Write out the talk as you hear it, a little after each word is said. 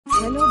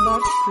Hello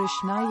Barath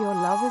Krishna, your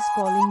love is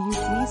calling you,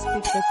 please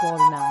pick the call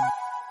now.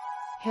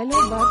 Hello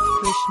Barath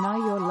Krishna,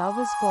 your love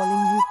is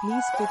calling you,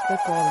 please pick the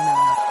call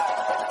now.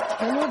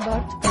 Hello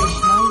Barath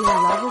Krishna, your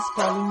love is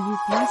calling you,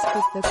 please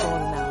pick the call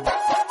now.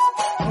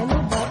 Hello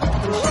Barath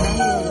Krishna,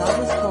 your love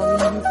is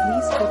calling you,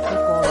 please pick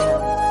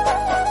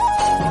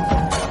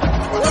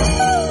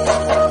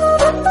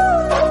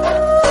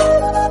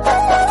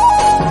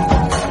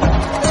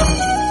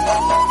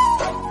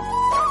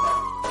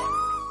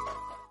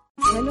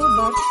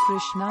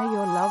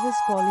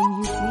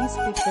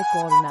the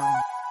call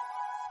now.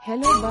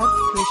 Hello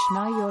Barath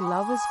Krishna, your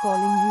love is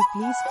calling you,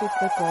 please pick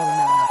the call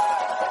now.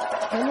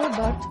 Hello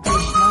Barath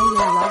Krishna,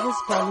 your love is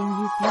calling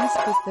you, please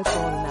pick the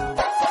call now.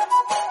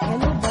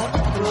 Hello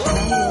Barath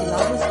Krishna, your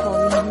love is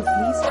calling you,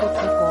 please pick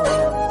the call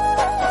now.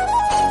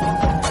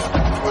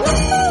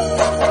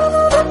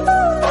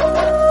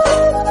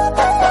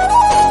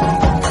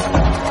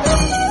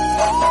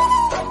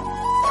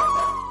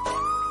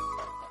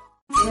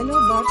 Hello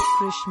Barath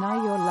Krishna,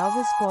 your love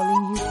is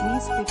calling you,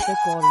 please pick the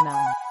call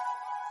now.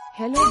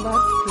 Hello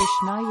Barath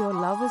Krishna, your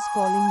love is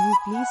calling you,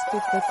 please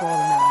pick the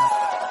call now.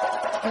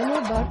 Hello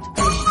Barath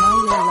Krishna,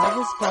 your love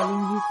is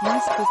calling you,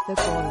 please pick the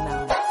call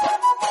now.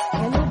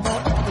 Hello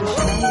Barath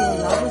Krishna, your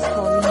love is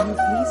calling you,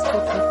 please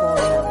pick the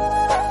call now.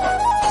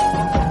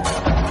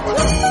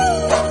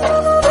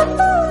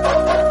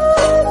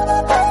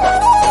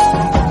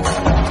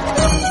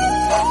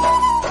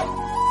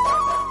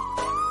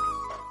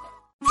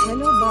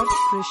 Hello Barath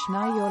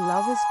Krishna, your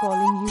love is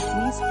calling you,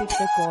 please pick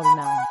the call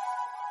now.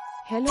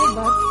 Hello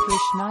Barath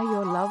Krishna,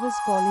 your love is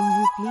calling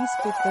you, please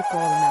pick the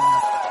call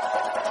now.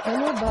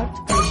 Hello Barath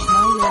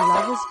Krishna, your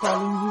love is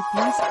calling you,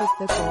 please pick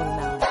the call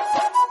now.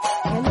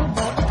 Hello Barath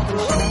Krishna,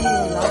 your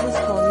love is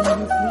calling you,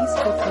 please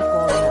pick the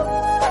call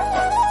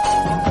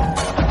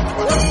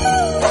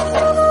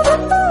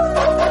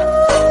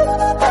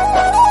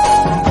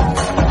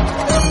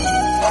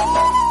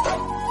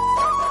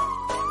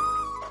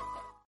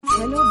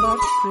Hello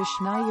Barath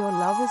Krishna, your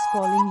love is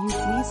calling you,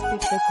 please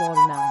pick the call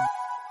now.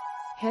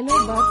 Hello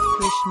Barath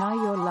Krishna,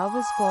 your love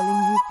is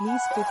calling you,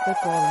 please pick the call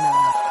now.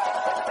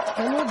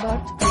 Hello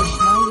Barath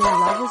Krishna, your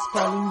love is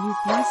calling you,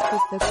 please pick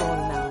the call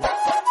now.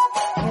 Hello Barath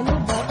Krishna,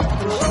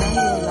 your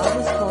love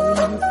is calling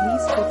you, please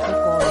pick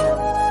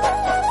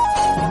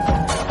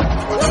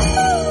the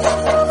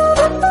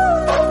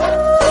call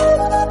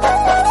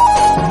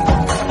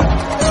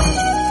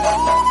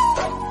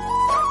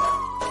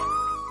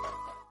now.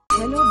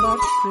 Hello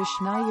Barath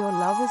Krishna, your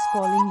love is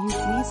calling you,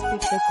 please pick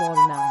the call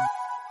now.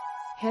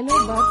 Hello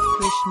Barath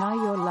Krishna,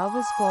 your love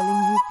is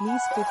calling you, please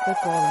pick the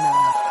call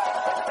now.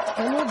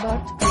 Hello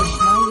Barath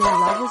Krishna, your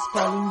love is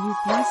calling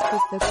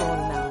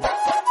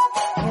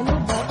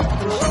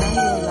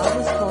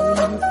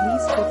you,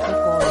 please pick the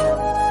call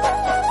now. Hello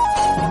Barath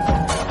Krishna, your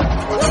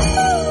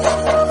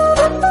love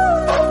is calling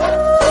you,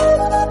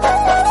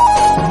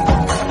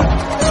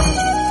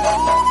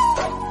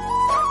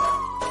 please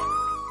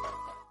pick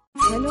the call now.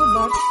 Hello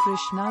Barath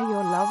Krishna,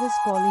 your love is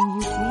calling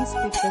you, please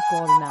pick the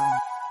call now.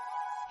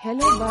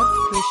 Hello Barath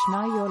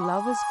Krishna, your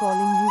love is calling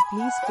you,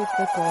 please pick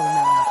the call now.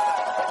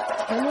 Hello Barath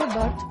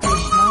Krishna, your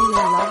love is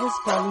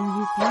calling you,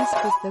 please pick the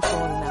call now.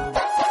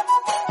 Hello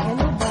Barath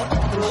Krishna,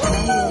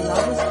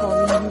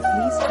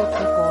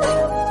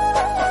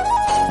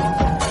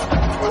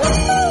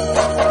 your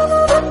love is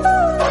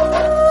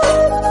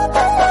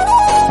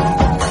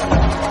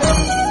calling you,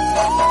 please pick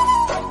the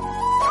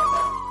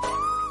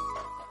call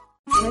now.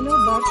 Hello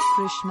Barath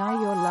Krishna,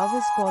 your love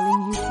is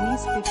calling you, please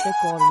pick the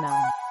call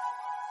now.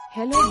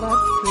 Hello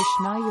Barath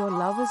Krishna, your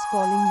love is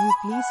calling you, please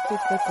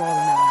pick the call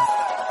now.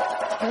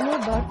 Hello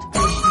Barath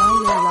Krishna,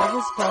 your love is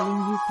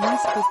calling you, please pick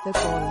the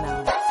call now.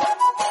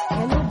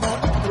 Hello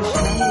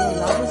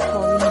Barath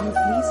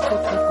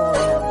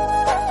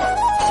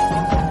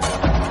Krishna,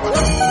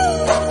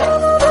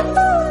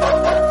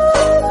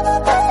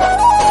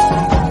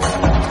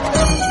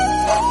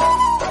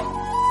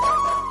 your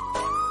love is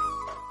calling you, please pick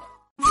the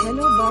call now.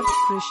 Hello Barath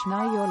Krishna,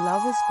 your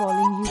love is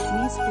calling you,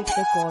 please pick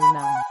the call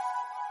now.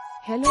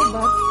 Hello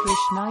Barath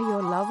Krishna, your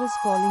love is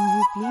calling you,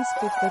 please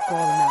pick the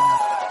call now.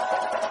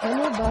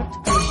 Hello Barath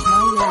Krishna,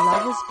 your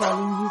love is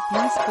calling you,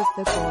 please pick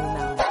the call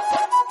now.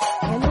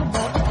 Hello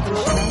Barath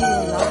Krishna,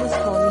 your love is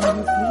calling you,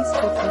 please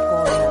pick the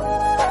call now.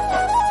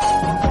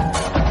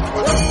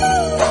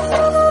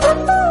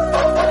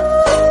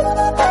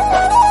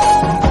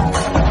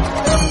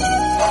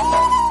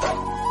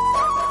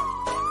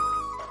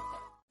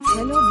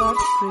 Hello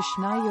Barath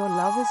Krishna, your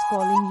love is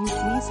calling you, please pick the call now. Hello Barath Krishna, your love is calling you,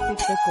 please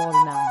pick the call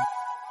now.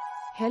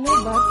 Hello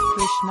Barath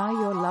Krishna,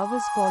 your love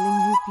is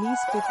calling you,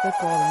 please pick the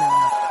call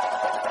now.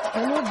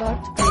 Hello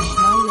Barath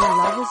Krishna, your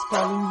love is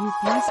calling you,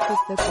 please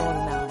pick the call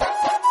now.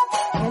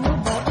 Hello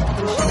Barath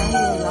Krishna,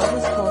 your love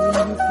is calling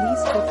you,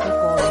 please pick the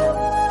call now.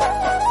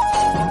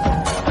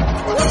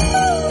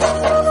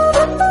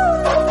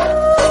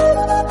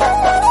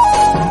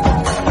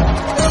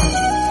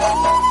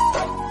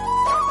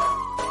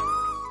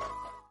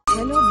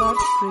 Hello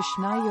Barath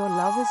Krishna, your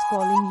love is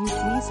calling you,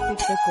 please pick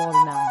the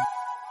call now.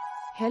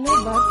 Hello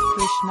Barath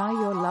Krishna,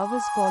 your love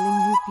is calling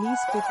you, please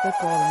pick the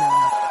call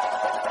now.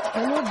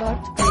 Hello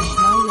Barath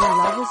Krishna, your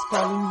love is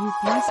calling you,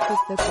 please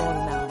pick the call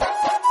now.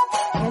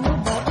 Hello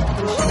Barath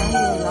Krishna,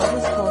 your love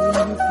is calling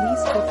you,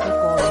 please pick the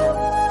call now.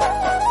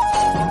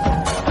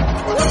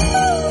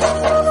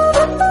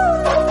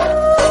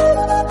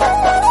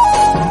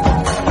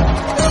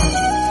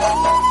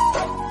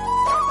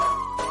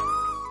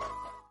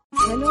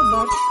 Hello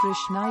Barath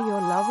Krishna,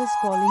 your love is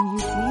calling you,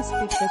 please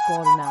pick the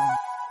call now.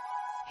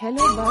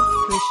 Hello Barath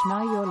Krishna,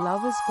 your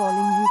love is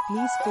calling you,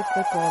 please pick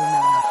the call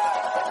now.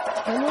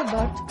 Hello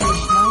Barath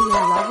Krishna,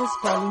 your love is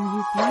calling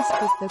you, please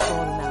pick the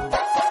call now.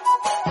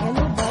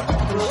 Hello Barath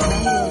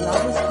Krishna, your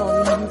love is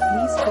calling you,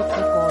 please pick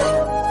the call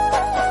now.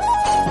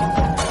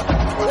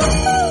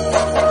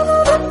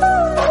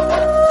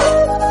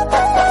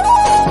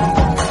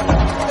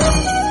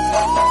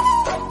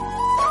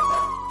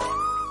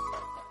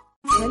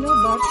 Hello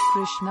Barath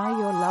Krishna,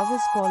 your love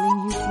is calling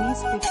you,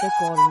 please pick the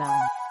call now.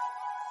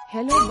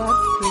 Hello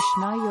Barath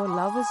Krishna, your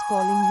love is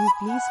calling you,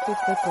 please pick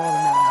the call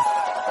now.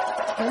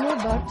 Hello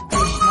Barath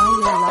Krishna,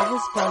 your love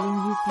is calling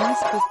you,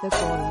 please pick the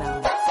call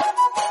now.